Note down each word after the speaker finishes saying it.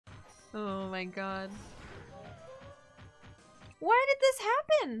Oh my god. Why did this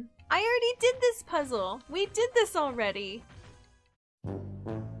happen? I already did this puzzle. We did this already.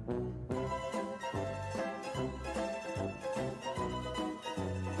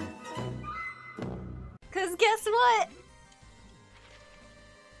 Cause guess what?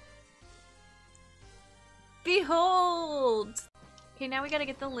 Behold! Okay, now we gotta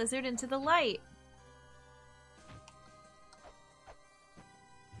get the lizard into the light.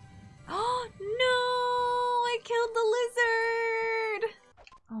 Oh no! I killed the lizard!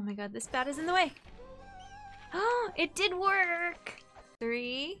 Oh my god, this bat is in the way. Oh, it did work!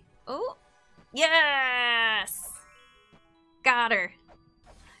 3. Oh! Yes! Got her.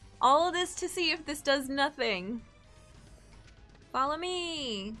 All of this to see if this does nothing. Follow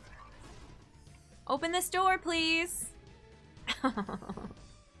me. Open this door, please.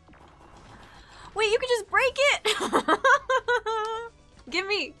 Wait, you can just break it!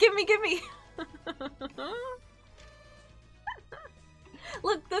 Gimme, gimme, gimme!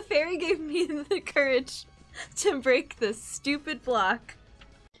 Look, the fairy gave me the courage to break this stupid block.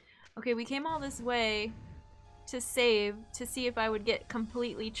 Okay, we came all this way to save to see if I would get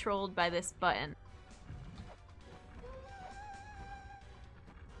completely trolled by this button.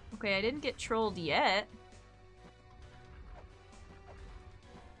 Okay, I didn't get trolled yet.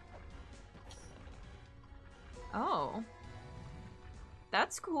 Oh.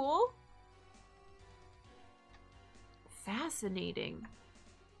 That's cool. Fascinating.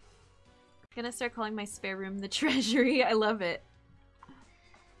 I'm gonna start calling my spare room the treasury. I love it.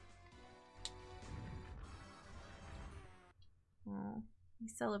 Oh, we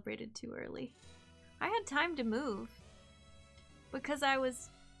celebrated too early. I had time to move because I was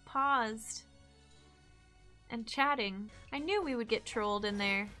paused and chatting. I knew we would get trolled in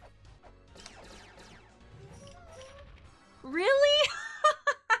there. Really?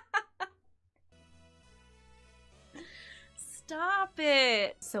 Stop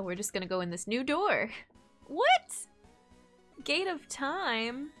it. So we're just gonna go in this new door. What? Gate of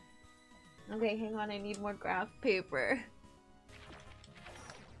time? Okay, hang on, I need more graph paper.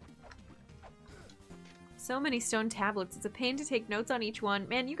 So many stone tablets. It's a pain to take notes on each one.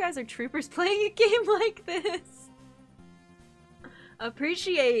 Man, you guys are troopers playing a game like this.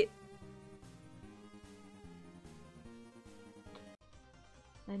 Appreciate.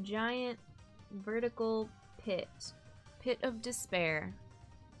 A giant vertical pit. Pit of despair.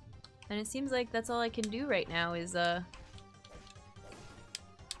 And it seems like that's all I can do right now is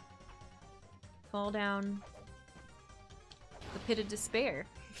fall down the pit of despair.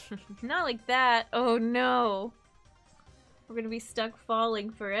 Not like that. Oh no. We're gonna be stuck falling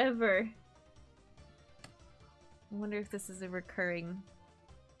forever. I wonder if this is a recursive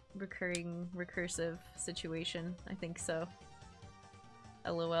situation. I think so.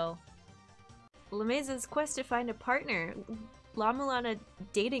 LOL. Lameza's quest to find a partner. La-Mulana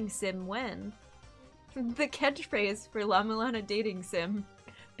dating sim when? The catchphrase for La-Mulana dating sim.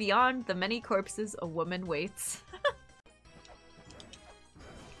 Beyond the many corpses, a woman waits.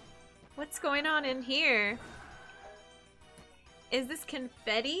 What's going on in here? Is this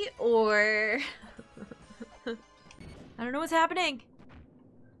confetti or... I don't know what's happening.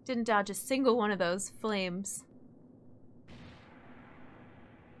 Didn't dodge a single one of those flames.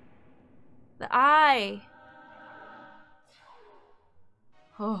 The eye.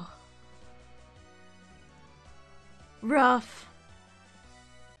 Oh. Rough.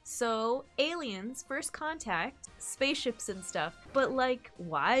 So, aliens, first contact, spaceships and stuff. But like,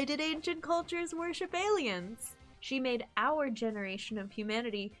 why did ancient cultures worship aliens? She made our generation of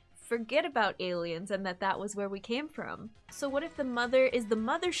humanity forget about aliens and that was where we came from. So what if the mother is the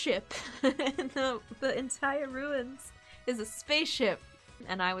mothership and the entire ruins is a spaceship?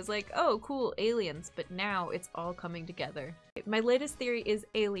 And I was like, oh cool, aliens, but now it's all coming together. My latest theory is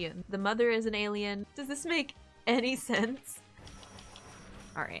alien. The mother is an alien. Does this make any sense?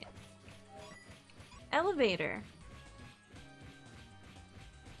 Alright. Elevator.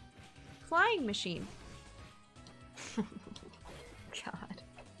 Flying machine. God.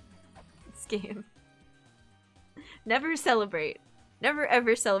 This game. Never celebrate. Never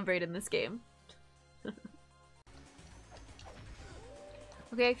ever celebrate in this game.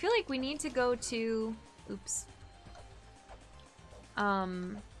 Okay, I feel like we need to go to... Oops.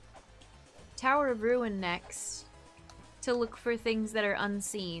 Tower of Ruin next. To look for things that are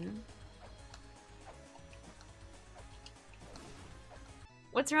unseen.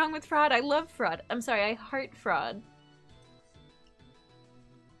 What's wrong with fraud? I love fraud. I'm sorry, I heart fraud.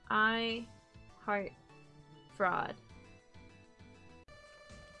 I heart fraud.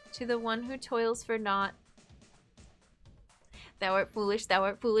 To the one who toils for naught. Thou art foolish, thou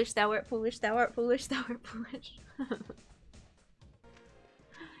art foolish, thou art foolish, thou art foolish, thou art foolish.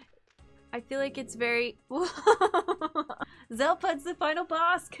 I feel like it's very... Zelpud's the final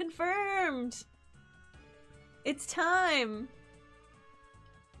boss! Confirmed! It's time!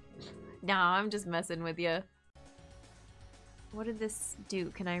 Nah, I'm just messing with you. What did this do?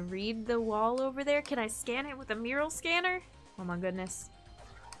 Can I read the wall over there? Can I scan it with a mural scanner? Oh my goodness.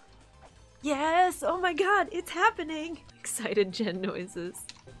 Yes! Oh my god, it's happening! Excited gen noises.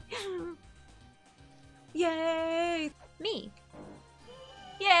 Yay! Me.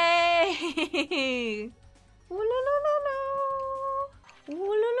 Yay! Ooh la la la la!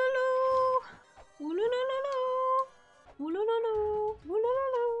 Ooh la la la! Ooh la la la la! Ooh la la la! Ooh la la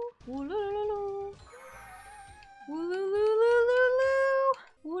la! Ooh la la la! Ooh la la la la la!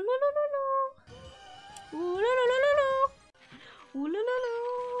 Ooh la la la la! Ooh la la la la la! Ooh la la la!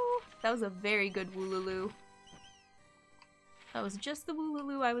 That was a very good wooloo. That was just the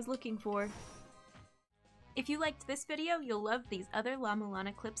wooloo I was looking for. If you liked this video, you'll love these other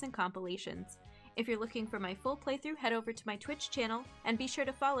La-Mulana clips and compilations. If you're looking for my full playthrough, head over to my Twitch channel, and be sure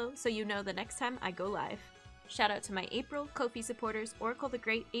to follow so you know the next time I go live. Shout out to my April, Ko-fi supporters, Oracle the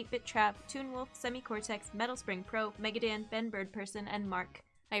Great, 8-Bit Trav, Toon Wolf, Semi-Cortex, Metal Spring Pro, Megadan, Ben Birdperson, and Mark.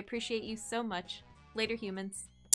 I appreciate you so much. Later, humans.